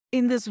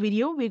In this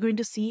video, we're going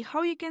to see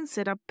how you can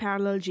set up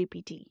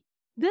ParallelGPT.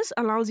 This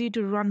allows you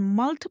to run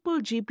multiple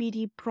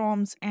GPT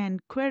prompts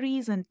and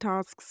queries and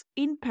tasks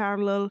in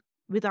parallel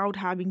without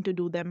having to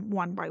do them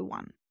one by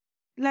one.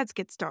 Let's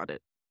get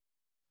started.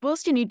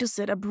 First, you need to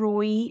set up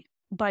Rowy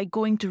by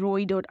going to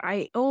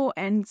rowy.io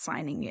and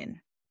signing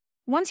in.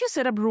 Once you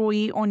set up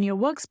Rowy on your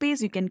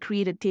workspace, you can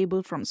create a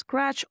table from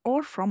scratch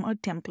or from a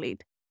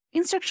template.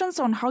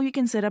 Instructions on how you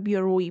can set up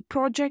your Rowy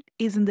project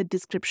is in the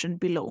description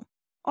below.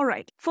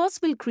 Alright, first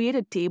we'll create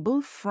a table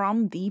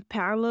from the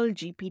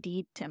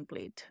ParallelGPT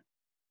template.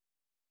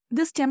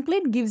 This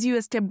template gives you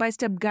a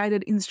step-by-step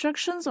guided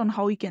instructions on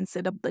how you can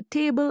set up the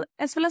table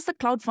as well as the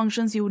cloud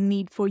functions you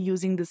need for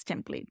using this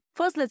template.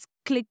 First, let's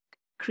click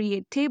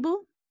Create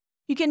Table.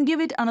 You can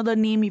give it another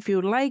name if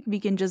you like. We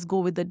can just go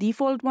with the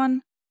default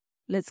one.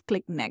 Let's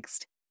click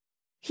Next.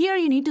 Here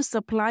you need to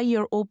supply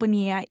your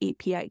OpenAI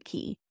API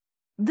key.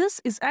 This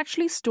is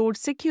actually stored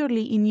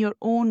securely in your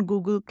own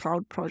Google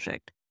Cloud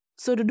project.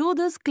 So to do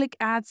this, click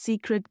Add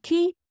Secret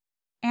Key,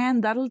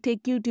 and that'll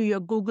take you to your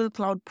Google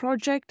Cloud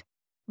project,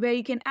 where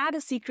you can add a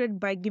secret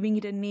by giving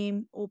it a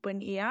name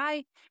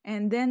OpenAI,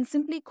 and then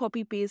simply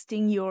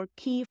copy-pasting your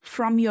key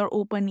from your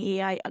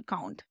OpenAI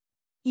account.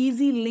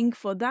 Easy link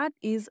for that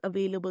is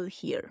available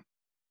here.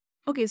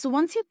 Okay, so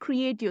once you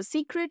create your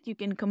secret, you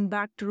can come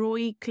back to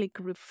Rowy, click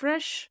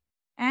Refresh,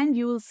 and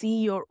you will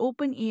see your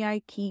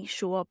OpenAI key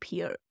show up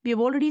here. We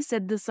have already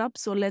set this up,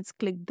 so let's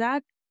click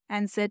that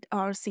and set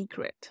our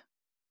secret.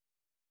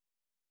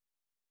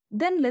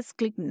 Then let's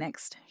click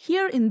Next.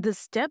 Here in this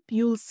step,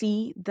 you'll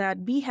see that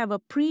we have a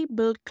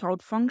pre-built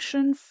cloud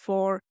function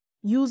for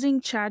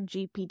using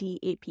ChatGPT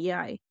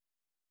API.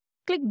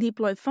 Click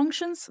Deploy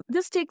Functions.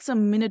 This takes a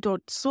minute or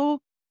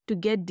so to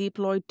get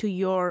deployed to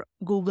your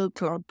Google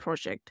Cloud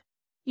project.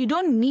 You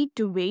don't need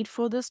to wait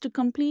for this to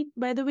complete,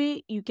 by the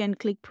way. You can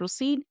click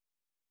Proceed.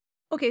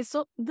 Okay,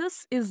 so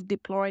this is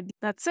deployed.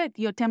 That's it.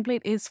 Your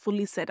template is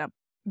fully set up.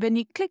 When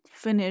you click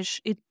Finish,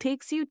 it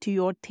takes you to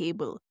your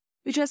table,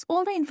 which has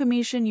all the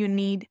information you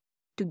need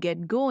to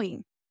get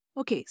going.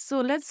 Okay,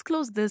 so let's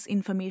close this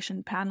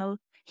information panel.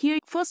 Here,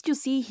 first you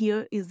see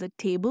here is the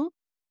table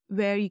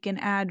where you can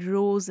add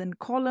rows and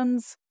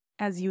columns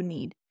as you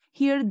need.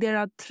 Here, there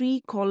are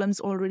 3 columns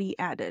already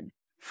added.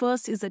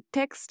 First is a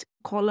text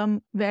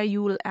column where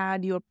you will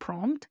add your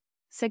prompt.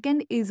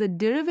 Second is a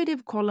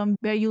derivative column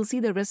where you'll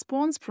see the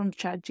response from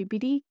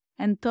ChatGPT.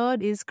 And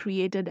third is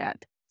created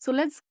at. So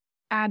let's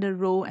add a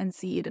row and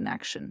see it in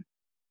action.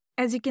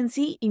 As you can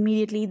see,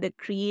 immediately the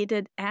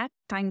created at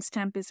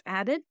timestamp is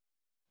added.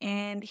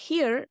 And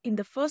here in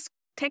the first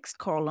text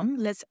column,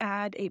 let's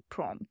add a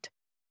prompt.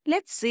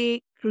 Let's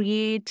say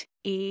create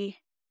a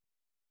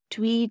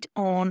tweet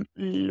on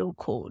low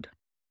code.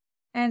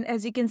 And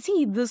as you can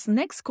see, this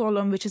next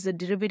column, which is a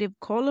derivative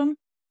column,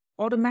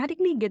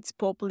 automatically gets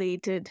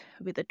populated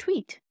with a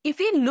tweet. If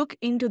we look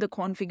into the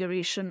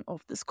configuration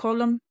of this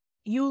column,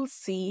 you'll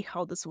see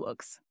how this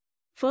works.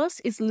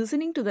 First is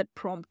listening to that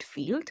prompt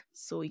field.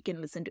 So you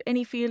can listen to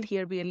any field.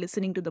 Here we are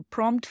listening to the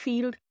prompt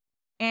field.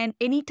 And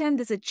anytime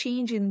there's a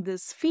change in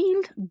this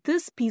field,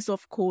 this piece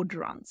of code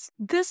runs.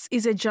 This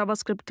is a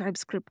JavaScript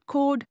TypeScript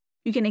code.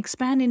 You can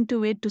expand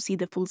into it to see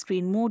the full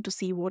screen mode to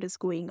see what is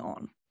going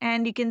on.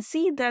 And you can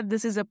see that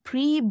this is a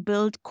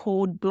pre-built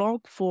code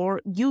block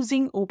for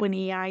using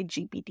OpenAI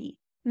GPT.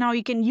 Now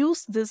you can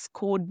use this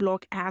code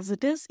block as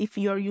it is if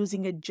you are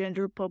using a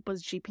general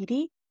purpose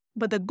GPT.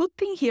 But the good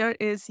thing here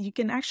is you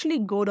can actually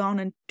go down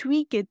and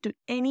tweak it to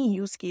any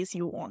use case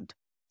you want.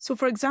 So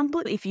for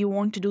example, if you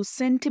want to do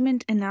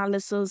sentiment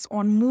analysis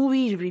on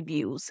movie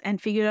reviews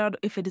and figure out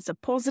if it is a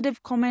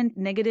positive comment,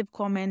 negative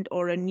comment,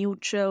 or a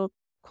neutral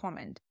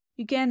comment,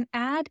 you can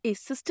add a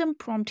system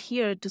prompt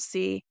here to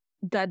say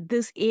that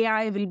this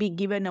AI will be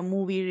given a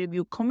movie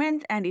review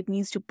comment and it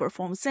needs to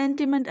perform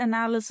sentiment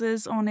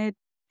analysis on it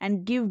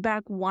and give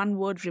back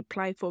one-word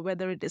reply for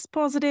whether it is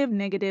positive,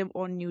 negative,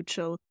 or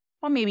neutral,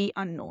 or maybe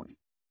unknown.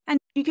 And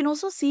you can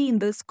also see in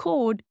this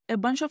code, a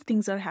bunch of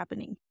things are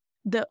happening.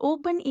 The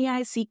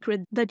OpenAI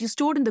secret that you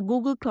stored in the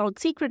Google Cloud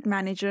Secret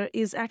Manager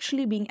is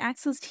actually being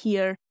accessed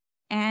here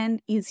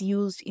and is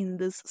used in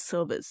this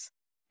service.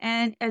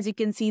 And as you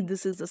can see,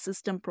 this is a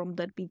system prompt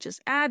that we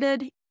just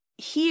added.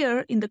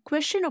 Here in the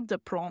question of the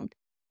prompt,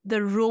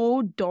 the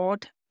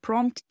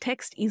row.prompt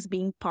text is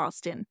being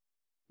passed in.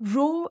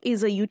 Row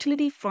is a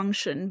utility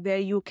function where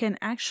you can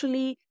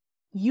actually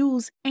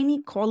use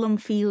any column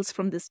fields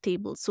from this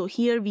table. So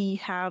here we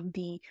have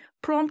the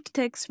prompt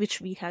text which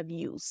we have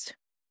used.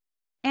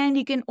 And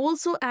you can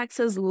also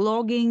access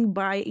logging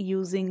by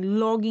using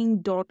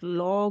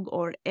logging.log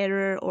or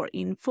error or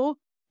info.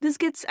 This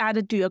gets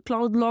added to your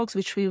cloud logs,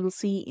 which we will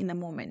see in a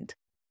moment.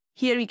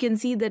 Here you can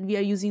see that we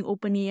are using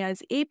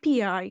OpenAI's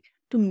API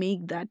to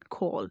make that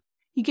call.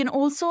 You can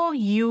also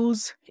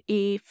use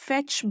a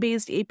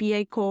fetch-based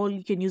API call.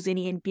 You can use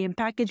any NPM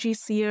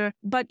packages here.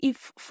 But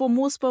if for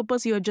most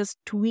purpose, you're just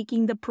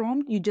tweaking the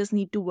prompt, you just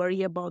need to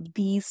worry about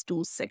these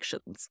 2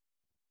 sections.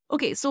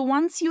 Okay, so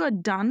once you are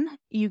done,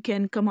 you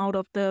can come out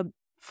of the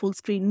full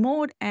screen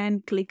mode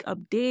and click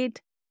Update.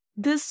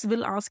 this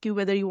will ask you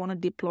whether you want to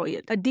deploy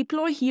it. A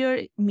deploy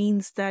here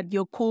means that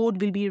your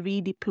code will be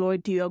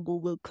redeployed to your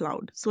Google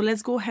Cloud. So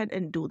let's go ahead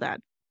and do that.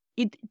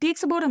 It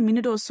takes about a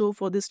minute or so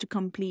for this to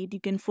complete. You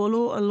can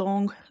follow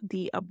along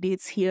the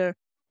updates here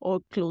or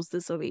close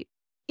this away.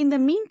 In the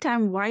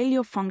meantime, while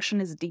your function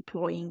is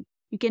deploying,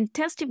 you can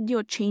test if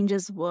your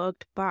changes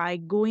worked by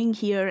going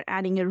here,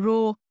 adding a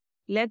row.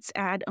 Let's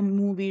add a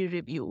movie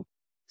review.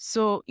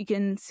 So you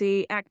can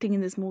say acting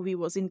in this movie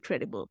was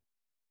incredible.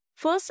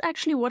 First,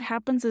 actually, what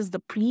happens is the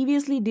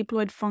previously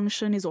deployed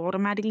function is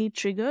automatically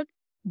triggered,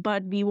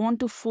 but we want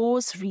to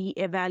force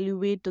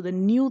re-evaluate to the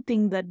new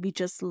thing that we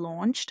just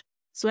launched.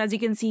 So as you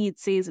can see, it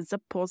says it's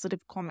a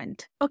positive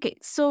comment. Okay,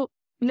 so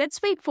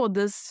let's wait for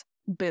this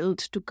build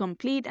to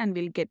complete and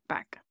we'll get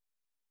back.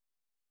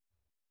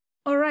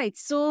 All right,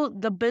 so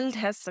the build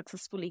has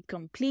successfully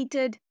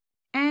completed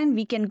and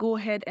we can go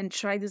ahead and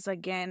try this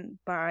again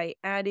by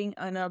adding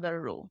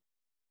another row.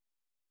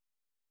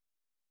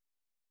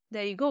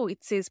 There you go,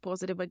 it says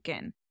positive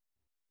again.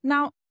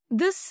 Now,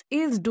 this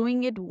is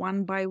doing it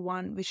one by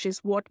one, which is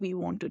what we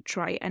want to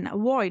try and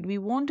avoid. We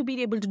want to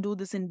be able to do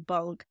this in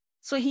bulk.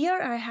 So here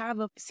I have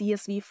a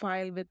CSV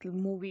file with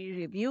movie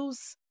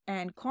reviews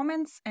and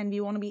comments, and we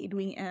want to be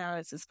doing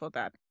analysis for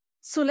that.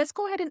 So let's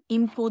go ahead and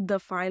import the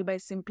file by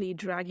simply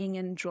dragging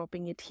and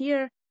dropping it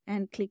here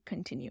and click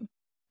continue.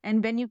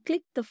 And when you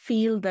click the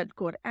field that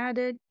got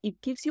added,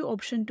 it gives you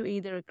option to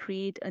either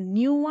create a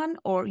new one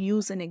or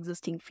use an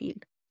existing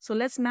field. So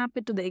let's map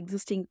it to the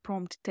existing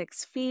prompt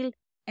text field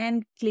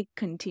and click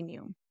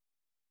continue.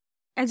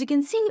 As you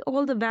can see,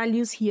 all the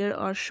values here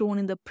are shown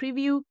in the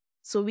preview.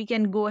 So we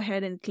can go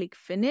ahead and click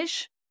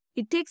finish.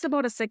 It takes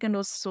about a second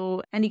or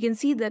so, and you can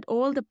see that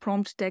all the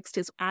prompt text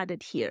is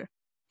added here.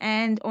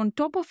 And on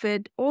top of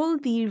it, all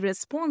the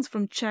response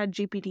from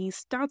ChatGPT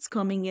starts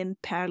coming in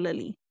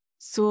parallelly.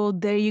 So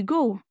there you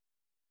go,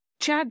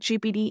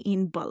 ChatGPT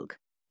in bulk.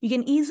 You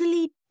can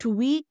easily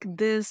tweak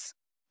this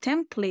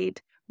template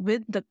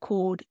with the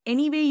code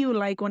any way you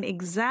like on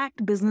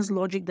exact business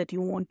logic that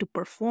you want to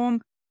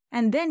perform.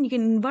 And then you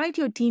can invite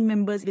your team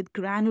members with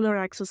granular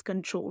access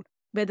control,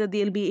 whether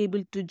they'll be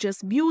able to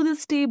just view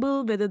this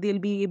table, whether they'll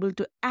be able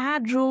to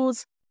add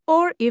rows,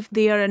 or if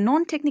they are a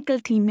non-technical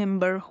team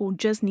member who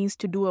just needs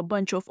to do a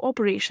bunch of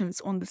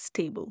operations on this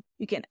table.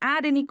 You can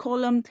add any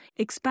column,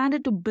 expand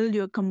it to build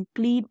your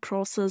complete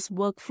process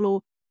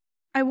workflow.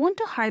 I want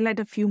to highlight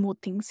a few more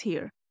things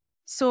here.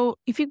 So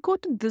if you go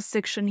to this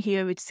section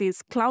here, which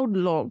says Cloud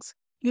Logs,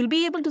 you'll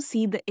be able to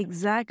see the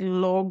exact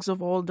logs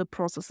of all the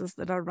processes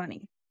that are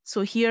running.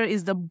 So here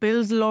is the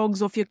build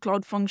logs of your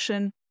cloud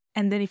function.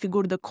 And then if you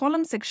go to the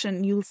column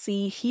section, you'll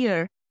see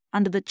here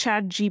under the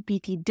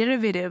ChatGPT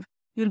derivative,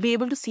 you'll be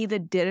able to see the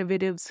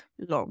derivatives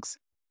logs.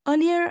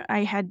 Earlier,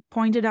 I had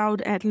pointed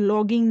out at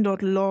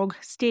logging.log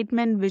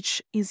statement,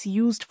 which is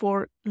used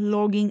for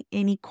logging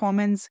any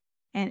comments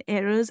and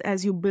errors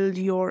as you build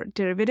your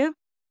derivative.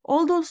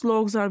 All those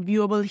logs are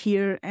viewable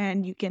here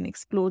and you can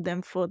explore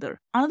them further.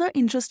 Another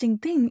interesting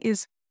thing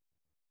is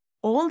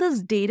all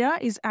this data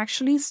is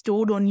actually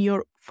stored on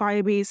your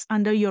Firebase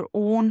under your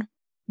own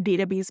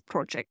database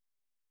project.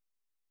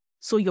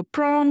 So your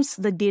prompts,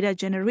 the data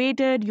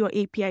generated, your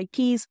API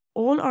keys,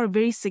 all are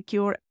very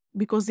secure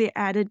because they're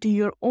added to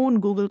your own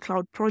Google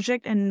Cloud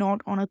project and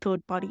not on a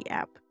third-party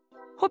app.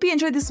 Hope you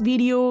enjoyed this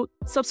video.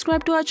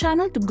 Subscribe to our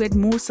channel to get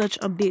more such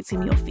updates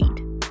in your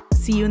feed.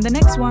 See you in the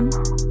next one.